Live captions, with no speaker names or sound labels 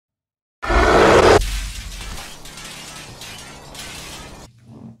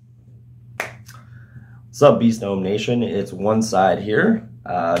What's up, Beast Gnome Nation? It's one side here.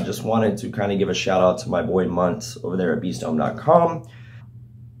 Just wanted to kind of give a shout out to my boy Munt over there at beastgnome.com.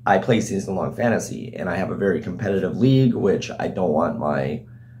 I play season-long fantasy, and I have a very competitive league, which I don't want my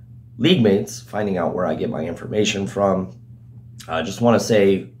league mates finding out where I get my information from. I just want to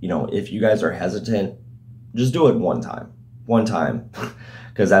say, if you guys are hesitant, just do it one time,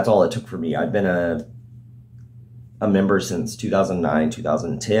 because that's all it took for me. I've been a member since 2009,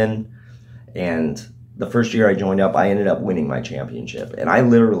 2010, and the first year I joined up, I ended up winning my championship, and I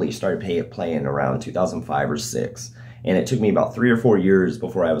literally started playing around 2005 or 6, and it took me about 3 or 4 years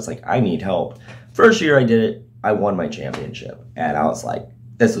before I was like, I need help. First year I did it, I won my championship, and I was like,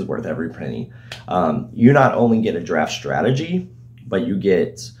 this is worth every penny. You not only get a draft strategy, but you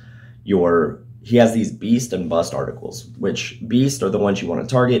get he has these beast and bust articles, which beast are the ones you want to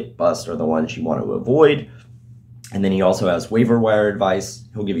target, bust are the ones you want to avoid. And then he also has waiver wire advice.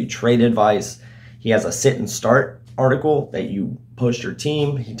 He'll give you trade advice. He has a sit and start article that you post your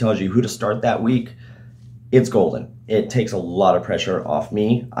team. He tells you who to start that week. It's golden. It takes a lot of pressure off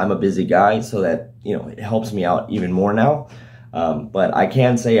me. I'm a busy guy, so that it helps me out even more now. But I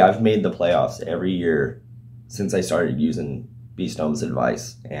can say I've made the playoffs every year since I started using Beast Gnome's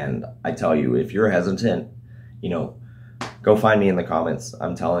advice. And I tell you, if you're hesitant, go find me in the comments.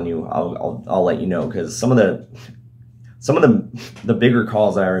 I'm telling you, I'll let you know, because some of the bigger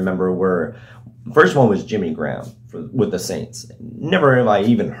calls I remember were, the first one was Jimmy Graham with the Saints. Never have I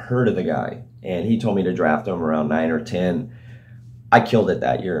even heard of the guy, and he told me to draft him around 9 or 10. I killed it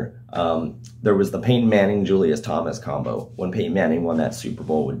that year. There was the Peyton Manning Julius Thomas combo when Peyton Manning won that Super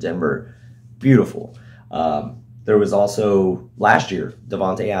Bowl with Denver. Beautiful. There was also last year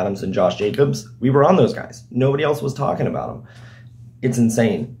Devontae Adams and Josh Jacobs. We were on those guys. Nobody else was talking about them. It's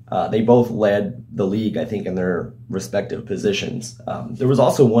insane. They both led the league, I think, in their respective positions. There was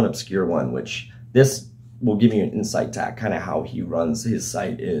also one obscure one, which this will give you an insight to kind of how he runs his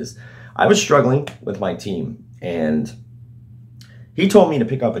site is. I was struggling with my team, and he told me to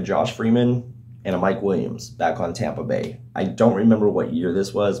pick up a Josh Freeman and a Mike Williams back on Tampa Bay. I don't remember what year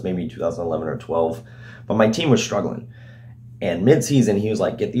this was, maybe 2011 or 12, but my team was struggling. And mid-season, he was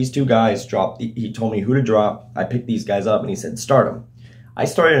like, get these two guys, he told me who to drop. I picked these guys up, and he said, start them. I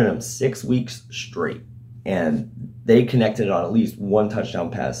started them 6 weeks straight, and they connected on at least one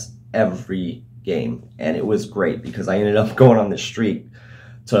touchdown pass every game. And it was great, because I ended up going on this streak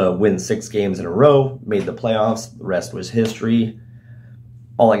to win 6 games in a row, made the playoffs. The rest was history.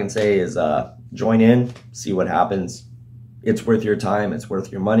 All I can say is join in, see what happens. It's worth your time. It's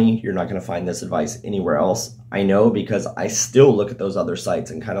worth your money. You're not going to find this advice anywhere else. I know, because I still look at those other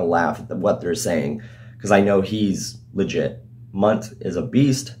sites and kind of laugh at what they're saying, because I know he's legit. Munt is a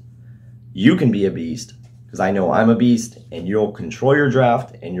beast. You can be a beast, because I know I'm a beast, and you'll control your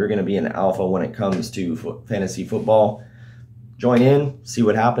draft, and you're going to be an alpha when it comes to fantasy football. Join in, see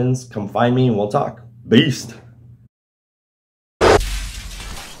what happens. Come find me, and we'll talk. Beast.